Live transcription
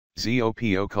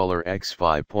ZOPO Color X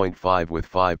 5.5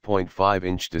 with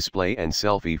 5.5-inch display and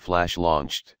selfie flash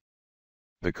launched.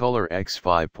 The Color X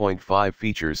 5.5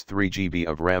 features 3 GB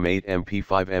of RAM, 8 MP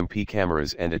 5 MP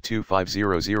cameras and a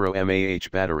 2500 mAh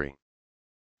battery.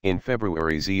 In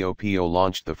February, ZOPO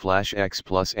launched the Flash X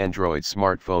Plus Android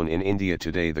smartphone in India.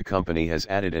 Today the company has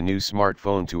added a new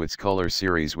smartphone to its Color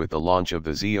series with the launch of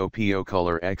the ZOPO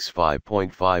Color X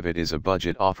 5.5. It is a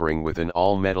budget offering with an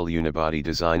all-metal unibody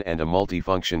design and a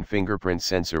multifunction fingerprint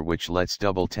sensor which lets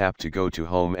double tap to go to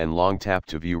home and long tap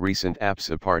to view recent apps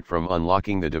apart from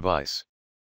unlocking the device.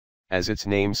 As its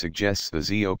name suggests, the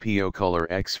ZOPO Color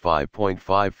X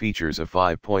 5.5 features a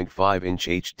 5.5-inch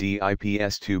HD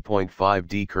IPS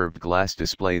 2.5D curved glass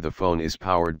display. The phone is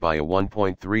powered by a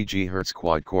 1.3 GHz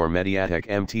quad-core MediaTek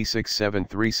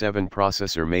MT6737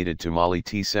 processor mated to Mali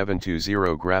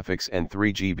T720 graphics and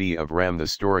 3 GB of RAM. The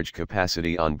storage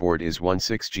capacity on board is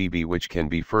 16 GB, which can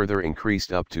be further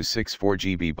increased up to 64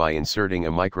 GB by inserting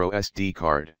a microSD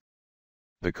card.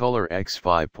 The Color X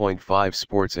 5.5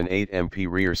 sports an 8 MP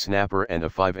rear snapper and a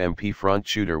 5 MP front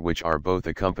shooter, which are both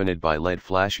accompanied by LED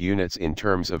flash units. In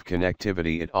terms of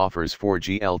connectivity, it offers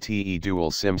 4G LTE dual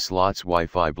SIM slots,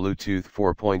 Wi-Fi, Bluetooth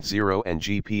 4.0 and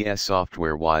GPS.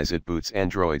 Software-wise, it boots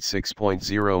Android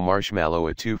 6.0 Marshmallow.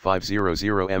 A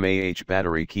 2500 mAh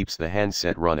battery keeps the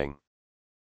handset running.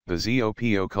 The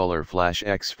ZOPO Color Flash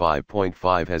X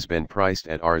 5.5 has been priced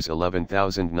at Rs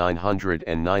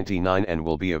 11,999 and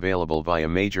will be available via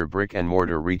major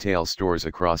brick-and-mortar retail stores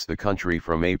across the country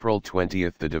from April 20.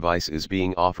 The device is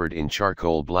being offered in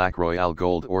charcoal black, royal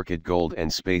gold, orchid gold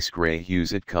and space gray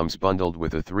hues. It comes bundled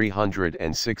with a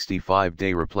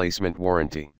 365-day replacement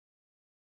warranty.